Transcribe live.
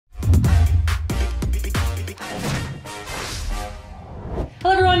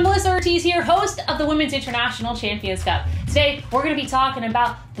Melissa Ortiz here, host of the Women's International Champions Cup. Today, we're going to be talking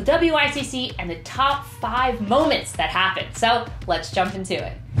about the WICC and the top 5 moments that happened. So let's jump into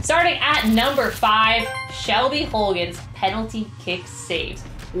it. Starting at number 5, Shelby Hogan's penalty kick saves.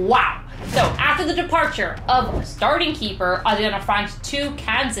 Wow. So after the departure of starting keeper Adriana Franch to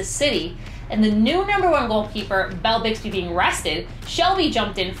Kansas City, and the new #1 goalkeeper, Belle Bixby, being rested, Shelby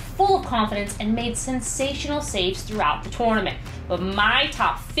jumped in full of confidence and made sensational saves throughout the tournament. But my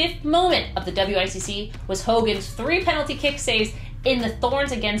top 5th moment of the WICC was Hogan's 3 penalty kick saves in the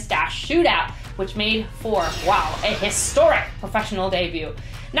Thorns against Dash shootout, which made for, wow, a historic professional debut.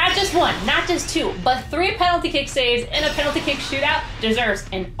 Not just 1, not just 2, but 3 penalty kick saves in a penalty kick shootout deserves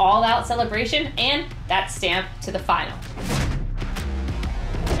an all-out celebration and that stamp to the final.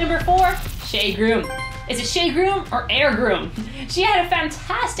 Number 4, Shea Groom. Is it Shea Groom or Air Groom? She had a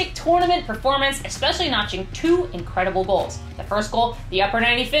fantastic tournament performance, especially notching 2 incredible goals. The first goal, the upper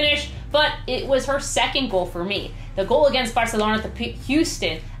 90 finish, but it was her second goal for me. The goal against Barcelona to beat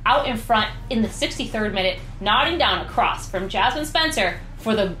Houston out in front in the 63rd minute, nodding down a cross from Jasmine Spencer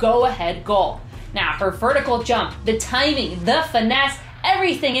for the go-ahead goal. Now, her vertical jump, the timing, the finesse,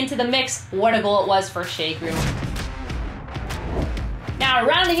 everything into the mix. What a goal it was for Shea Groom. Now,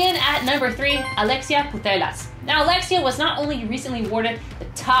 rounding in at number 3, Alexia Putellas. Now, Alexia was not only recently awarded the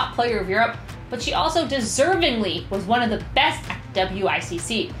top player of Europe, but she also deservingly was one of the best at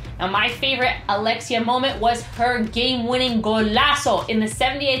WICC. Now, my favorite Alexia moment was her game-winning golazo in the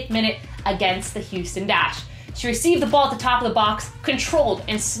 78th minute against the Houston Dash. She received the ball at the top of the box, controlled,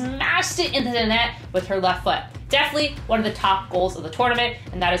 and smashed it into the net with her left foot. Definitely one of the top goals of the tournament,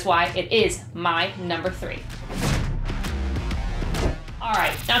 and that is why it is my number 3.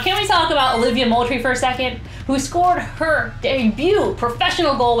 Alright, now can we talk about Olivia Moultrie for a second, who scored her debut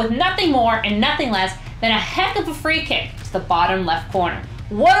professional goal with nothing more and nothing less than a heck of a free kick to the bottom left corner.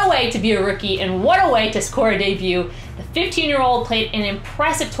 What a way to be a rookie, and what a way to score a debut. The 15-year-old played an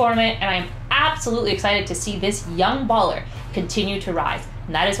impressive tournament, and I am absolutely excited to see this young baller continue to rise.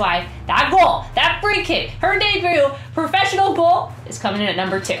 And that is why that goal, that free kick, her debut professional goal, is coming in at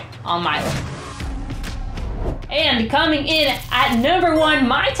number 2 on my list. And coming in at number 1,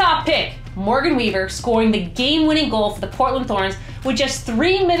 my top pick, Morgan Weaver scoring the game-winning goal for the Portland Thorns with just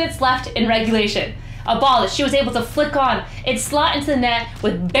 3 minutes left in regulation. A ball that she was able to flick on and slot into the net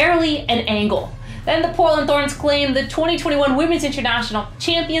with barely an angle. Then the Portland Thorns claimed the 2021 Women's International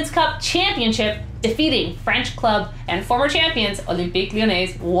Champions Cup championship, defeating French club and former champions Olympique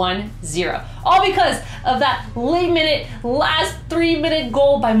Lyonnais 1-0. All because of that last 3-minute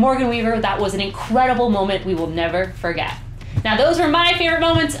goal by Morgan Weaver. That was an incredible moment we will never forget. Now, those were my favorite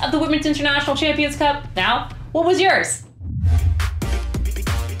moments of the Women's International Champions Cup. Now, what was yours?